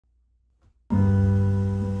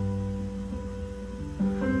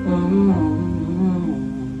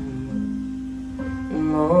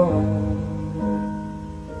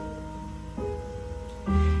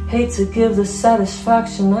hate to give the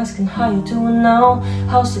satisfaction, asking how you doing now.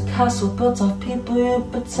 House or castle built off people you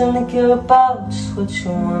pretend to care about, just what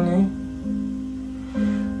you wanted.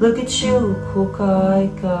 Look at you, cool guy,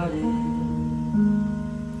 got it.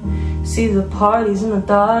 See the parties and the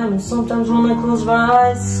diamonds, sometimes when I close my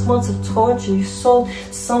eyes, months of torture you sold,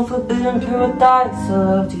 some forbidden paradise. I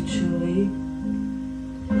loved you truly.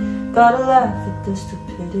 Gotta laugh at the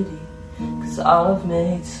stupidity, 'cause I've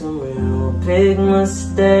made some real big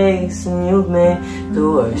mistakes, and you've made the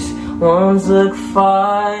worst ones look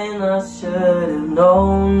fine. I should've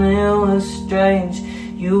known it was strange.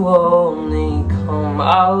 You only come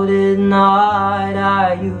out at night. I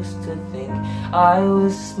used to think I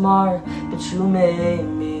was smart, but you made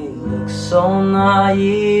me look so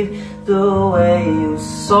naive. The way you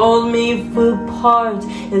sold me for parts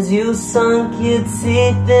as you sunk your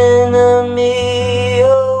teeth into me.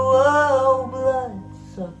 Oh,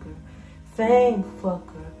 bloodsucker, fame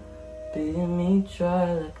fucker, beating me dry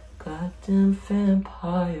like a goddamn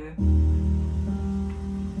vampire.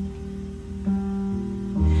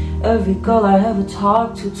 Every girl I ever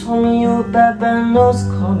talked to told me you were bad news.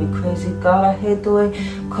 Call me crazy, God, I hate the way you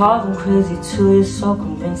call them crazy too. You're so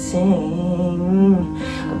convincing.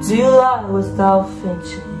 How do you lie without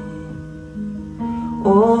flinching?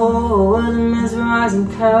 Oh, what a mesmerizing,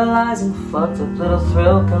 paralyzing, fucked up little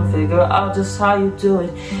thrill. Can't figure out just how you do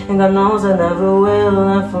it, and God knows I never will.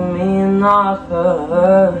 And for me and not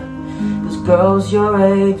her, 'cause girls your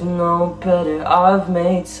age know better. I've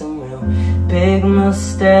made some real big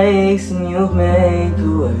mistakes, and you've made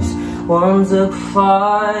the worst ones look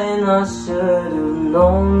fine. I should've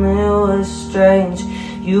known it was strange.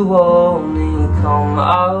 You only come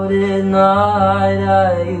out at night. I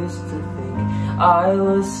used to think I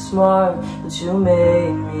was smart, but you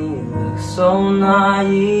made me look so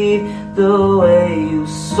naive. The way you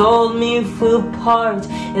sold me for parts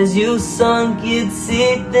as you sunk your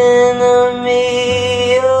teeth into me.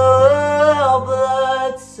 Oh,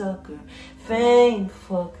 bloodsucker, fame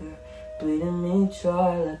fucker, bleeding me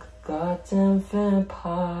dry like a goddamn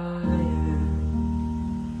vampire.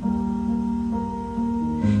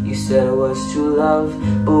 You said it was true love,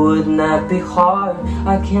 but wouldn't that be hard?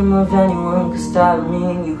 I can't love anyone, 'cause that would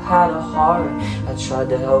mean you had a heart. I tried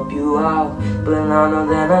to help you out, but now I know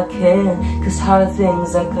that I can't, 'cause hard things,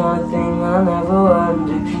 that kind of thing, I never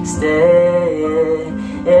understand.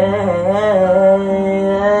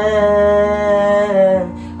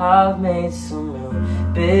 I've made some real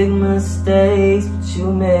big mistakes, but you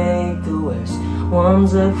made the worst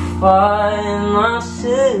ones look fine. I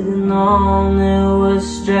should've known it was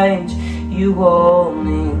strange. You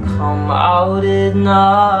only come out at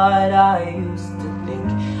night. I used to think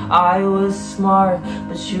I was smart,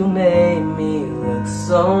 but you made me look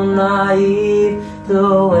so naive. The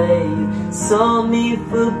way you sold me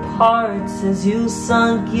for parts as you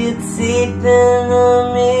sunk your teeth into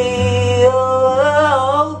me.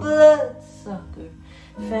 Oh, bloodsucker,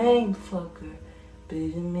 fame fucker,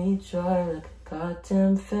 beating me dry like a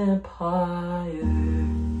goddamn vampire.